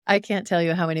I can't tell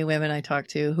you how many women I talk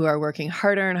to who are working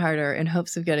harder and harder in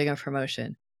hopes of getting a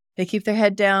promotion. They keep their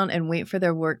head down and wait for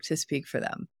their work to speak for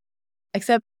them.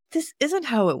 Except this isn't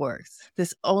how it works.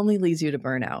 This only leads you to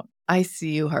burnout. I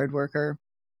see you, hard worker.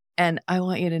 And I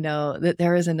want you to know that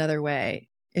there is another way.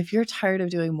 If you're tired of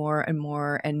doing more and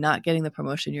more and not getting the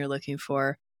promotion you're looking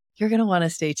for, you're going to want to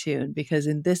stay tuned because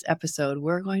in this episode,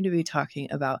 we're going to be talking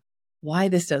about why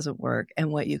this doesn't work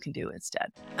and what you can do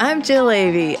instead. I'm Jill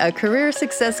Avey, a career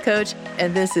success coach,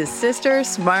 and this is Sister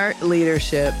Smart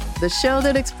Leadership, the show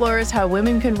that explores how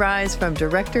women can rise from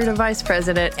director to vice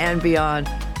president and beyond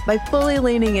by fully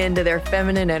leaning into their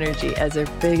feminine energy as their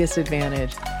biggest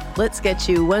advantage. Let's get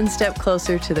you one step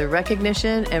closer to the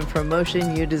recognition and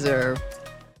promotion you deserve.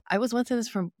 I was once in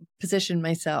this position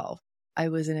myself. I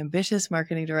was an ambitious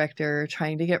marketing director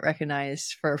trying to get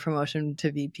recognized for a promotion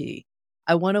to VP.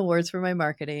 I won awards for my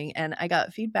marketing, and I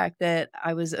got feedback that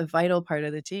I was a vital part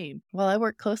of the team. While I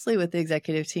worked closely with the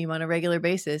executive team on a regular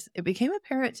basis, it became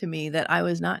apparent to me that I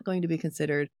was not going to be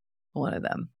considered one of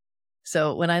them.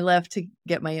 So when I left to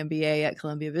get my MBA at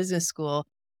Columbia Business School,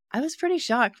 I was pretty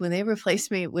shocked when they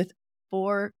replaced me with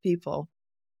 4 people.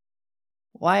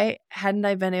 Why hadn't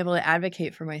I been able to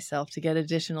advocate for myself to get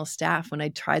additional staff when I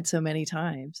tried so many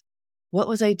times? What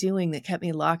was I doing that kept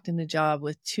me locked in a job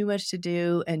with too much to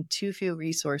do and too few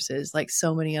resources like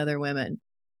so many other women?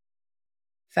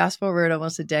 Fast forward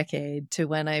almost a decade to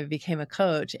when I became a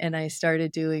coach and I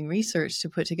started doing research to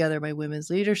put together my women's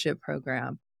leadership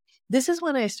program. This is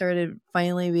when I started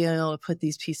finally being able to put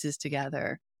these pieces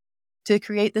together. To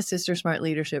create the Sister Smart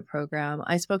Leadership program,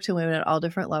 I spoke to women at all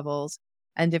different levels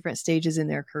and different stages in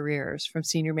their careers, from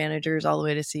senior managers all the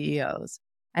way to CEOs.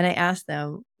 And I asked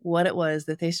them what it was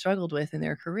that they struggled with in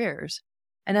their careers.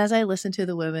 And as I listened to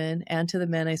the women and to the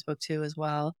men I spoke to as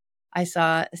well, I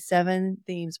saw 7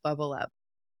 themes bubble up.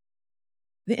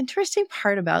 The interesting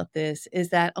part about this is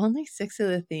that only 6 of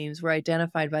the themes were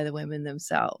identified by the women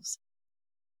themselves.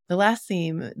 The last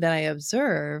theme that I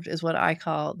observed is what I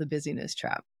call the busyness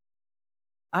trap.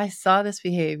 I saw this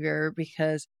behavior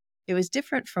because it was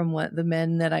different from what the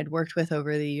men that I'd worked with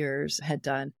over the years had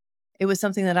done. It was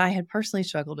something that I had personally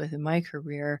struggled with in my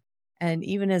career. And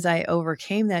even as I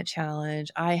overcame that challenge,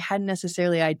 I hadn't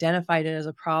necessarily identified it as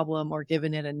a problem or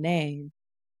given it a name.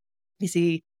 You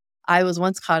see, I was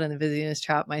once caught in the busyness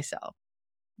trap myself.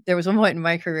 There was one point in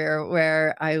my career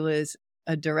where I was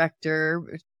a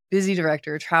busy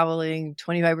director, traveling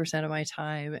 25% of my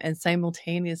time. And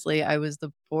simultaneously, I was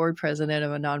the board president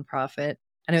of a nonprofit,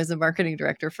 and I was the marketing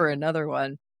director for another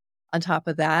one. On top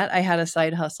of that, I had a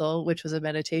side hustle, which was a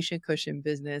meditation cushion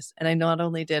business. And I not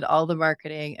only did all the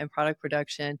marketing and product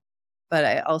production, but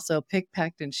I also picked,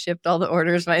 packed, and shipped all the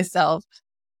orders myself.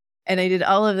 And I did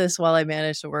all of this while I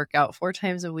managed to work out 4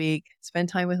 times a week, spend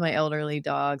time with my elderly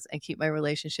dogs, and keep my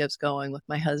relationships going with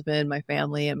my husband, my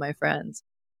family, and my friends.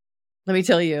 Let me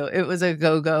tell you, it was a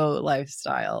go-go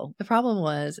lifestyle. The problem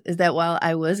is that while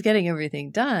I was getting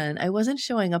everything done, I wasn't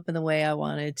showing up in the way I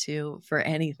wanted to for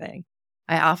anything.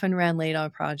 I often ran late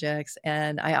on projects,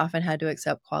 and I often had to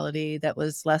accept quality that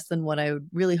was less than what I would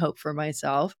really hope for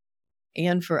myself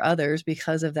and for others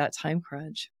because of that time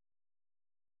crunch.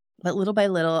 But little by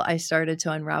little, I started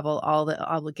to unravel all the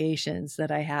obligations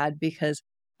that I had because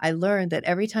I learned that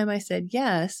every time I said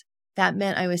yes, that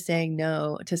meant I was saying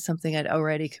no to something I'd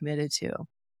already committed to.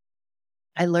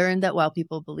 I learned that while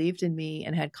people believed in me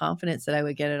and had confidence that I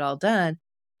would get it all done,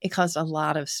 it caused a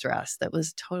lot of stress that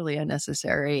was totally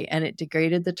unnecessary, and it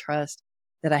degraded the trust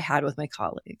that I had with my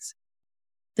colleagues.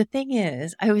 The thing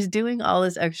is, I was doing all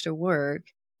this extra work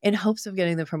in hopes of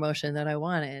getting the promotion that I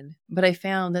wanted, but I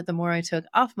found that the more I took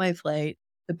off my plate,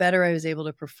 the better I was able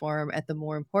to perform at the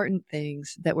more important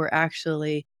things that were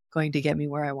actually going to get me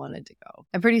where I wanted to go.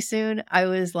 And pretty soon, I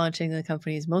was launching the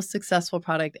company's most successful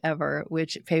product ever,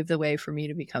 which paved the way for me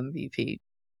to become VP.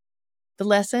 The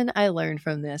lesson I learned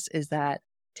from this is that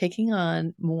taking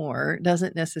on more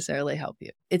doesn't necessarily help you.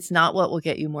 It's not what will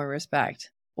get you more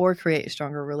respect or create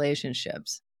stronger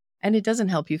relationships. And it doesn't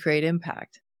help you create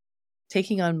impact.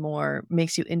 Taking on more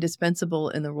makes you indispensable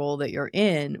in the role that you're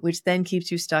in, which then keeps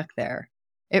you stuck there.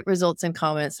 It results in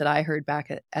comments that I heard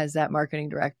back as that marketing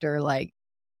director, like,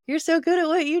 "You're so good at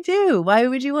what you do. Why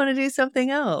would you want to do something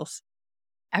else?"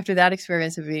 After that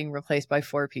experience of being replaced by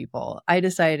 4 people, I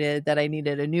decided that I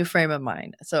needed a new frame of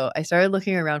mind. So I started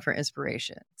looking around for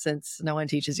inspiration, since no one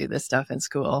teaches you this stuff in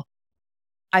school.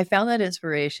 I found that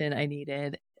inspiration I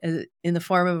needed in the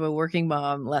form of a working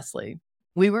mom, Leslie.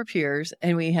 We were peers,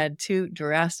 and we had 2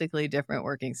 drastically different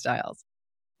working styles.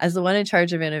 As the one in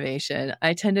charge of innovation,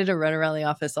 I tended to run around the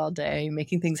office all day,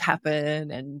 making things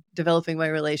happen and developing my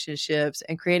relationships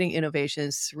and creating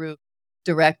innovations through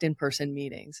direct in-person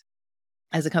meetings.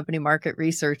 As a company market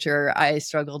researcher, I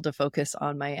struggled to focus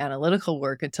on my analytical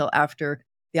work until after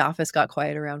the office got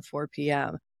quiet around 4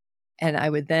 p.m. And I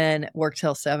would then work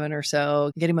till 7 or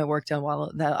so, getting my work done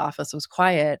while the office was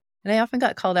quiet. And I often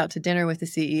got called out to dinner with the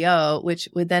CEO, which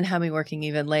would then have me working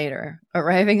even later,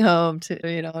 arriving home at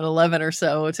 11 or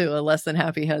so to a less than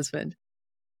happy husband.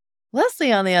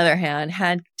 Leslie, on the other hand,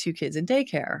 had 2 kids in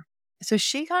daycare. So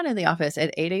she got in the office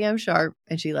at 8 a.m. sharp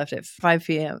and she left at 5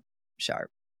 p.m. sharp,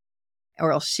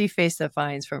 or else she faced the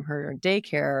fines from her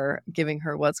daycare, giving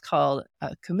her what's called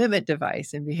a commitment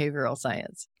device in behavioral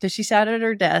science. So she sat at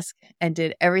her desk and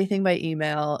did everything by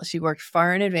email. She worked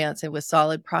far in advance and with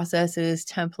solid processes,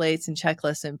 templates, and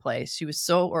checklists in place. She was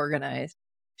so organized.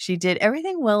 She did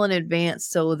everything well in advance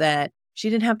so that she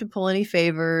didn't have to pull any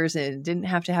favors and didn't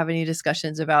have to have any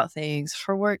discussions about things.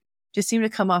 Her work just seemed to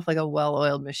come off like a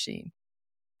well-oiled machine.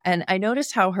 And I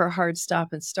noticed how her hard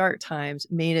stop and start times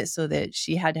made it so that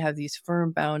she had to have these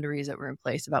firm boundaries that were in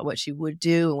place about what she would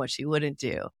do and what she wouldn't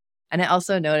do. And I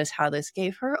also noticed how this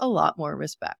gave her a lot more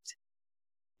respect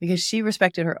because she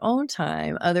respected her own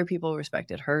time. Other people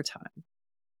respected her time.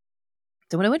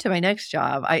 So when I went to my next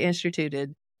job, I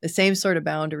instituted the same sort of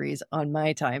boundaries on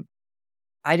my time.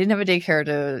 I didn't have a daycare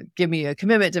to give me a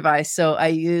commitment device, so I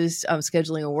used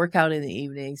scheduling a workout in the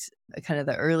evenings, kind of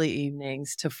the early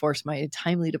evenings, to force my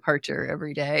timely departure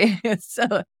every day.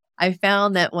 So I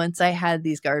found that once I had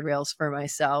these guardrails for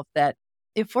myself, that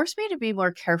it forced me to be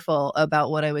more careful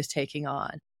about what I was taking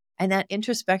on. And that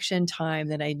introspection time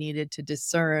that I needed to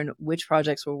discern which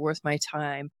projects were worth my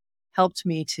time helped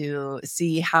me to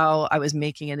see how I was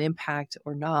making an impact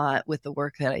or not with the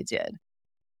work that I did.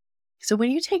 So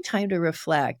when you take time to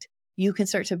reflect, you can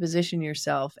start to position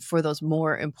yourself for those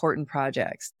more important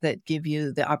projects that give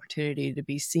you the opportunity to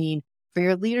be seen for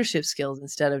your leadership skills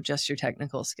instead of just your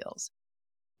technical skills.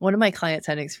 One of my clients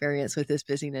had experience with this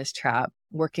busyness trap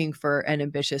working for an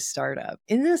ambitious startup.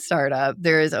 In this startup,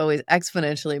 there is always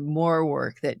exponentially more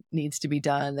work that needs to be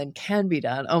done than can be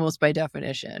done, almost by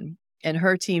definition. And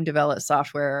her team developed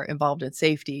software involved in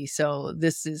safety. So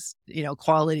this is,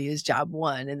 quality is job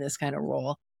one in this kind of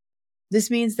role. This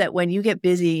means that when you get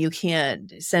busy, you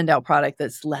can't send out product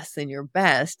that's less than your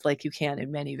best like you can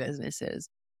in many businesses.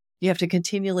 You have to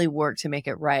continually work to make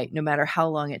it right, no matter how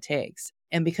long it takes.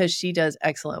 And because she does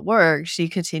excellent work, she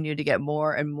continued to get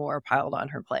more and more piled on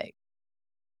her plate.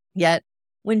 Yet,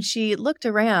 when she looked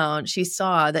around, she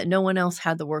saw that no one else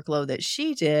had the workload that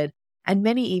she did, and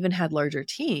many even had larger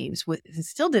teams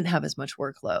still didn't have as much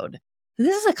workload.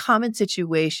 This is a common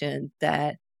situation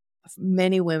that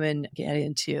many women get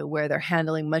into, where they're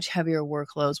handling much heavier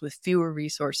workloads with fewer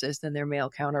resources than their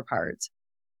male counterparts.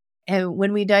 And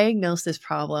when we diagnosed this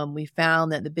problem, we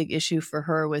found that the big issue for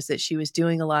her was that she was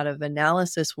doing a lot of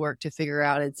analysis work to figure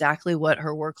out exactly what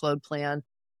her workload plan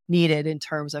needed in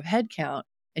terms of headcount.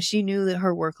 And she knew that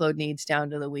her workload needs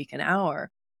down to the week and hour,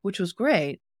 which was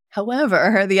great.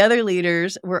 However, the other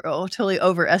leaders were totally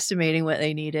overestimating what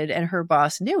they needed, and her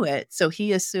boss knew it. So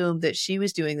he assumed that she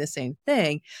was doing the same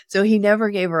thing. So he never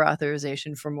gave her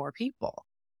authorization for more people.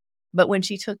 But when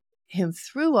she took him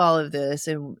through all of this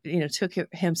and, took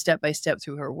him step by step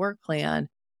through her work plan,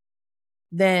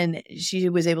 then she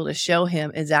was able to show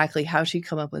him exactly how she'd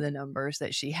come up with the numbers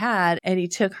that she had. And he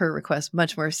took her request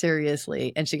much more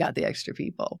seriously, and she got the extra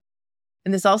people.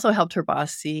 And this also helped her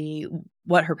boss see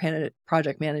what her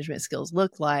project management skills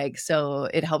looked like. So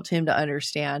it helped him to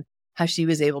understand how she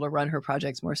was able to run her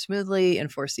projects more smoothly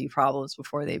and foresee problems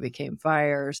before they became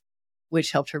fires,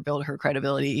 which helped her build her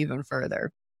credibility even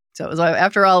further. So it was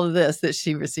after all of this that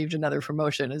she received another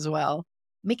promotion as well.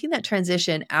 Making that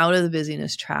transition out of the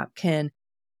busyness trap can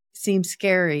seem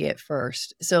scary at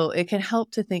first. So it can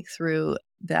help to think through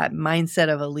that mindset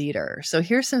of a leader. So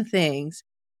here's some things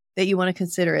that you want to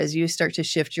consider as you start to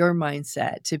shift your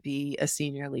mindset to be a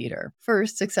senior leader.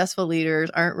 First, successful leaders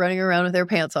aren't running around with their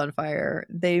pants on fire.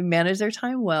 They manage their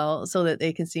time well so that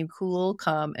they can seem cool,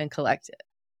 calm, and collected.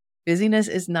 Busyness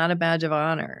is not a badge of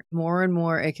honor. More and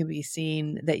more, it can be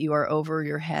seen that you are over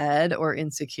your head or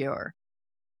insecure.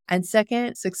 And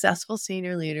second, successful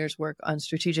senior leaders work on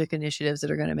strategic initiatives that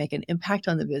are going to make an impact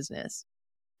on the business.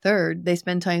 Third, they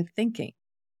spend time thinking.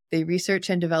 They research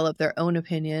and develop their own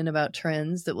opinion about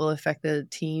trends that will affect the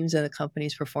team's and the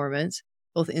company's performance,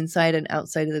 both inside and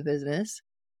outside of the business.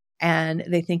 And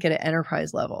they think at an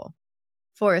enterprise level.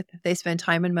 Fourth, they spend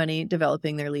time and money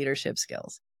developing their leadership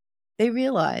skills. They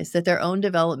realize that their own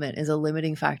development is a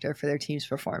limiting factor for their team's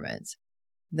performance,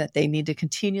 that they need to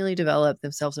continually develop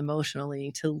themselves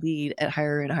emotionally to lead at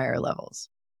higher and higher levels.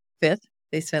 Fifth,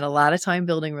 they spend a lot of time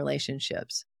building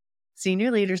relationships.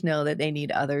 Senior leaders know that they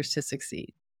need others to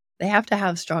succeed. They have to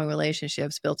have strong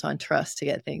relationships built on trust to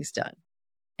get things done.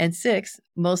 And 6,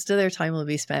 most of their time will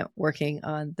be spent working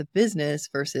on the business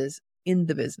versus in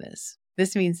the business.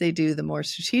 This means they do the more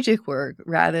strategic work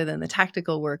rather than the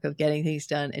tactical work of getting things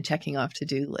done and checking off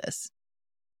to-do lists.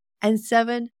 And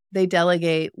 7, they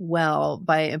delegate well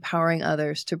by empowering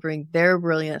others to bring their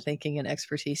brilliant thinking and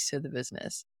expertise to the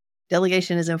business.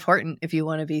 Delegation is important if you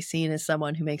want to be seen as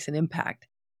someone who makes an impact.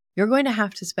 You're going to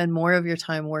have to spend more of your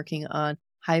time working on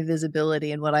high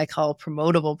visibility and what I call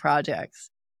promotable projects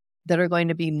that are going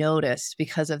to be noticed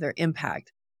because of their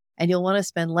impact. And you'll want to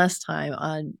spend less time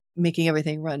on making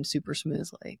everything run super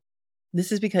smoothly.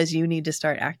 This is because you need to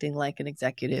start acting like an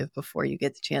executive before you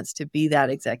get the chance to be that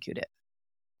executive.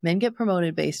 Men get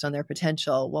promoted based on their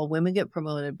potential, while women get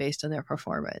promoted based on their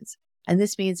performance. And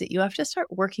this means that you have to start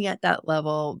working at that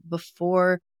level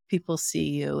before people see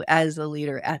you as a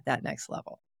leader at that next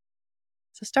level.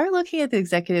 So start looking at the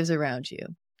executives around you.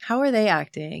 How are they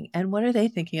acting and what are they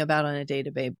thinking about on a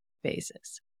day-to-day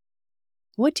basis?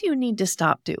 What do you need to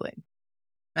stop doing?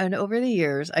 And over the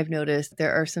years, I've noticed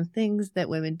there are some things that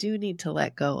women do need to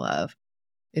let go of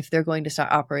if they're going to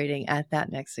start operating at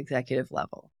that next executive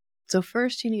level. So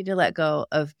first, you need to let go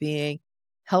of being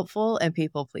helpful and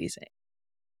people-pleasing.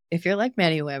 If you're like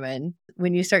many women,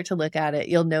 when you start to look at it,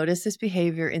 you'll notice this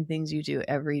behavior in things you do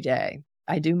every day.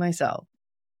 I do myself.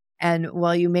 And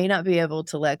while you may not be able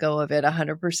to let go of it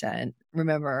 100%,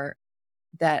 remember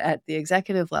that at the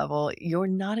executive level, you're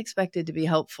not expected to be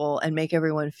helpful and make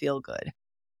everyone feel good.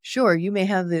 Sure, you may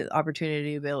have the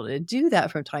opportunity to be able to do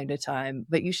that from time to time,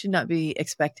 but you should not be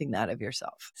expecting that of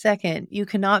yourself. Second, you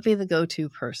cannot be the go-to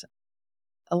person.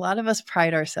 A lot of us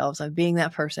pride ourselves on being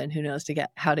that person who knows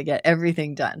how to get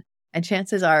everything done. And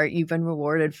chances are you've been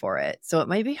rewarded for it. So it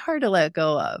might be hard to let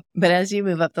go of. But as you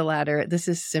move up the ladder, this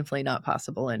is simply not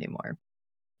possible anymore.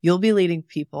 You'll be leading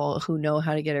people who know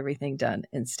how to get everything done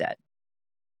instead.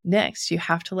 Next, you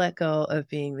have to let go of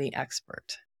being the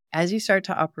expert. As you start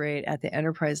to operate at the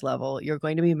enterprise level, you're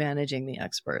going to be managing the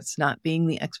experts, not being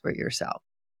the expert yourself.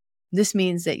 This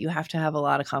means that you have to have a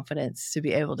lot of confidence to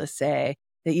be able to say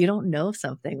that you don't know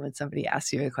something when somebody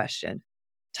asks you a question.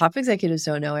 Top executives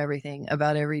don't know everything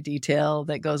about every detail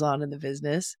that goes on in the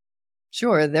business.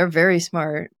 Sure, they're very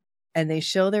smart and they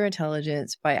show their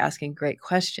intelligence by asking great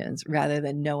questions rather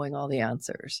than knowing all the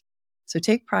answers. So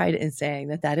take pride in saying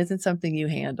that that isn't something you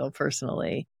handle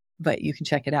personally, but you can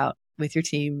check it out with your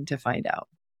team to find out.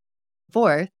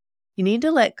 Fourth, you need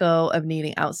to let go of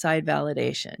needing outside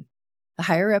validation. The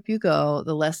higher up you go,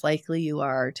 the less likely you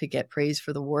are to get praise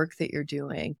for the work that you're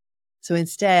doing. So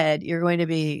instead, you're going to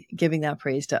be giving that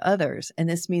praise to others. And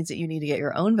this means that you need to get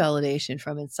your own validation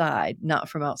from inside, not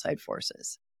from outside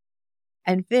forces.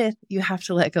 And fifth, you have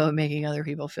to let go of making other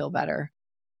people feel better.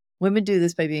 Women do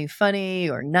this by being funny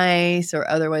or nice or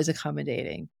otherwise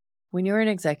accommodating. When you're an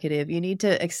executive, you need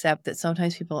to accept that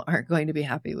sometimes people aren't going to be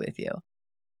happy with you.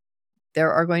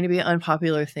 There are going to be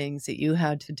unpopular things that you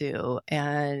had to do,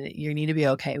 and you need to be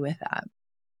okay with that.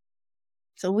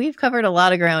 So we've covered a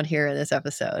lot of ground here in this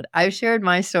episode. I've shared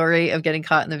my story of getting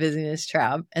caught in the busyness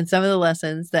trap and some of the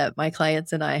lessons that my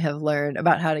clients and I have learned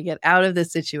about how to get out of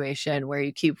this situation where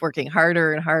you keep working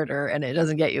harder and harder and it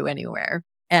doesn't get you anywhere.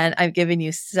 And I've given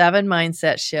you 7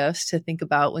 mindset shifts to think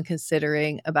about when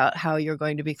considering about how you're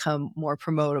going to become more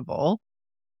promotable.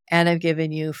 And I've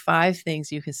given you 5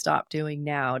 things you can stop doing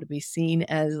now to be seen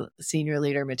as senior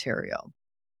leader material.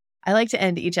 I like to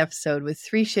end each episode with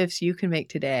 3 shifts you can make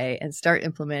today and start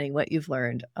implementing what you've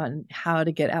learned on how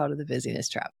to get out of the busyness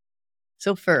trap.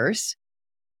 So first,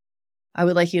 I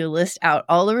would like you to list out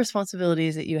all the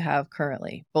responsibilities that you have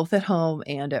currently, both at home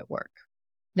and at work.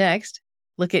 Next,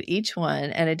 look at each one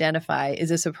and identify, is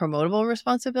this a promotable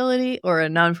responsibility or a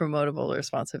non-promotable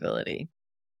responsibility?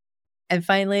 And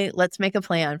finally, let's make a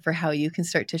plan for how you can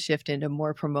start to shift into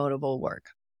more promotable work.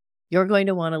 You're going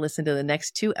to want to listen to the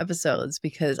next 2 episodes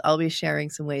because I'll be sharing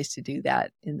some ways to do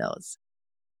that in those.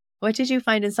 What did you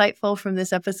find insightful from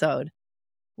this episode?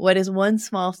 What is one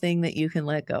small thing that you can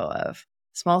let go of?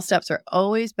 Small steps are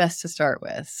always best to start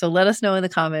with. So let us know in the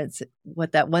comments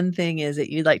what that one thing is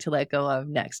that you'd like to let go of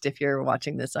next if you're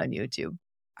watching this on YouTube.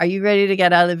 Are you ready to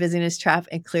get out of the busyness trap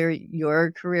and clear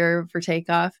your career for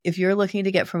takeoff? If you're looking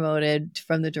to get promoted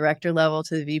from the director level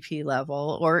to the VP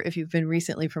level, or if you've been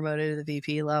recently promoted to the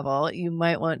VP level, you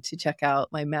might want to check out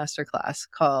my masterclass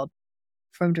called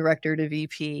From Director to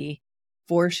VP,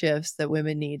 4 Shifts That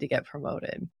Women Need to Get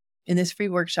Promoted. In this free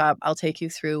workshop, I'll take you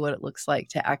through what it looks like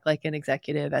to act like an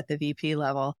executive at the VP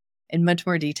level in much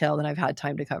more detail than I've had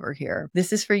time to cover here.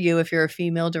 This is for you if you're a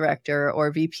female director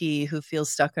or VP who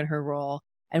feels stuck in her role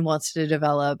and wants to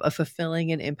develop a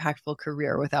fulfilling and impactful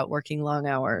career without working long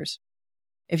hours.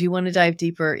 If you want to dive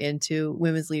deeper into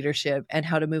women's leadership and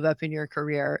how to move up in your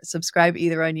career, subscribe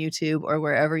either on YouTube or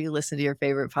wherever you listen to your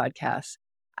favorite podcasts.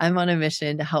 I'm on a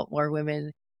mission to help more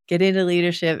women get into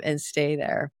leadership and stay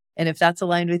there. And if that's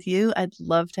aligned with you, I'd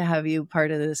love to have you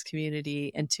part of this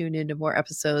community and tune into more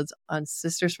episodes on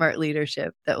Sister Smart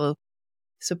Leadership that will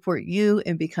support you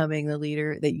in becoming the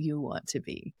leader that you want to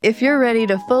be. If you're ready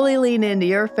to fully lean into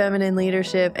your feminine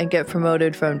leadership and get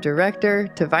promoted from director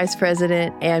to vice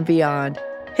president and beyond,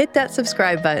 hit that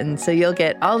subscribe button so you'll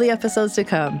get all the episodes to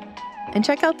come. And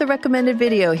check out the recommended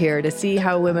video here to see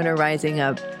how women are rising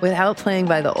up without playing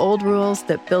by the old rules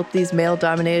that built these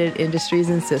male-dominated industries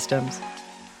and systems.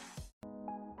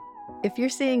 If you're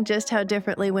seeing just how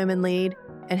differently women lead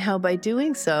and how by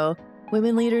doing so,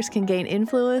 women leaders can gain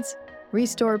influence,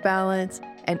 restore balance,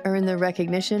 and earn the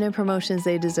recognition and promotions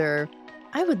they deserve,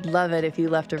 I would love it if you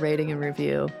left a rating and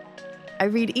review. I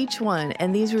read each one,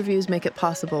 and these reviews make it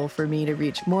possible for me to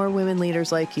reach more women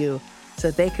leaders like you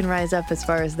so they can rise up as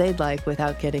far as they'd like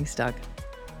without getting stuck.